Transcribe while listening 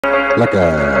Like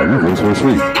a reverse verse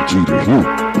 3, G to you.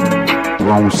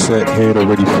 Throne set, head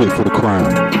already fit for the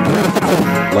crown.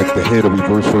 Like the head of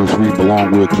reverse verse 3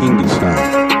 belong where a king is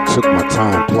found. Took my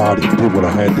time, plotted, did what I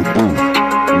had to do.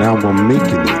 Now I'm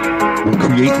making it. I'm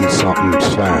creating something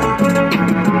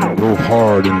fine. Go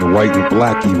hard in the white and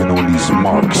black even on these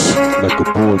marks. Like a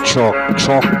board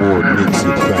chalkboard makes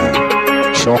it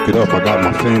fine. Chalk it up, I got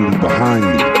my family behind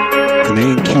me. And they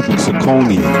ain't cubic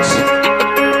zirconians.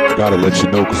 Gotta let you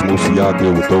know cause most of y'all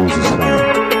deal with those is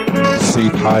found.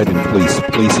 Safe hiding place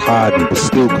hiding but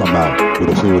still come out where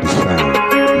the hood is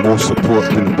found. More support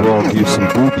than the broad gives some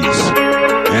boobies.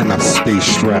 And I stay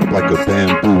strapped like a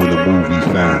bamboo in the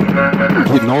movie found.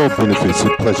 Getting all benefits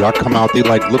with pleasure. I come out, they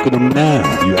like, look at them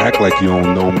now. You act like you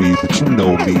don't know me, but you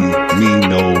know me. Me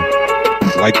know.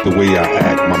 Like the way I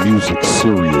act, my music's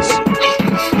serious.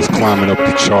 It's climbing up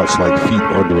the charts like feet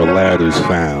under a ladder's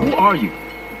found. Who are you?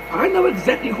 I know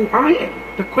exactly who I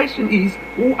am. The question is,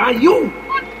 who are you?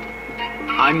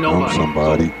 I'm nobody. I'm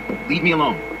somebody. So leave me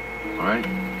alone. Alright?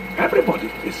 Everybody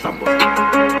is somebody.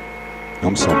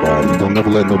 I'm somebody. Don't never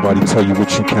let nobody tell you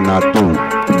what you cannot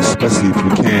do. Especially if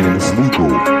you can and it's legal.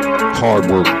 Hard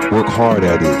work hard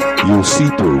at it. You'll see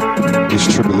through.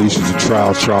 It's tribulations and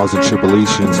trials and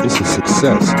tribulations. It's a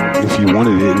success. If you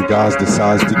wanted it and God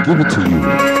decides to give it to you.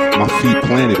 My feet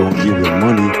planted on giving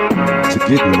money to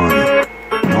getting money.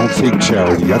 I don't take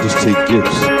charity, I just take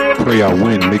gifts. Pray I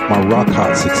win, make my rock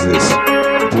hots exist.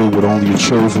 Deal with only a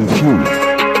chosen few.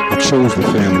 I chose the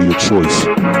family of choice.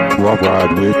 Who I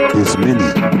ride with, there's many.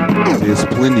 There's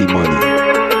plenty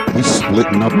money. We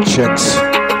splitting up checks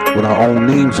with our own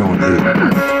names on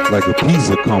it. Like a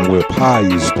pizza come where pie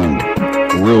is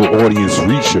due. Real audience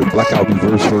reacher, blackout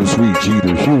reverse first read, G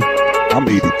to Hugh. I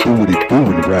made it through what it do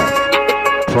in rap.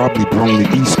 Probably brung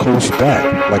the East Coast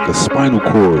back like a spinal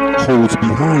cord holds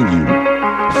behind you.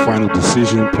 Final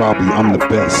decision, probably I'm the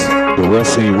best. The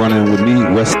rest ain't running with me,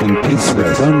 rest in peace,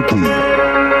 Dundee.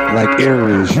 Like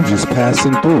areas you just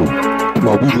passing through.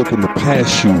 While we looking to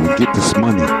pass you and get this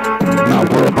money.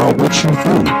 Not worry about what you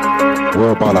do.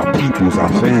 Worry about our peoples, our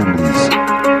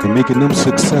families, and making them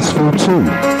successful too.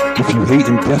 If you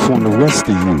hating death on the rest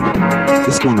of you,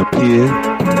 it's gonna appear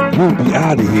you'll be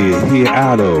out of here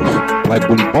out of. Like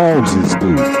when balls is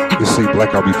due. It say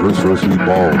black out reverse verse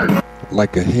ball.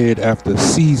 Like a head after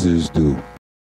Caesars do.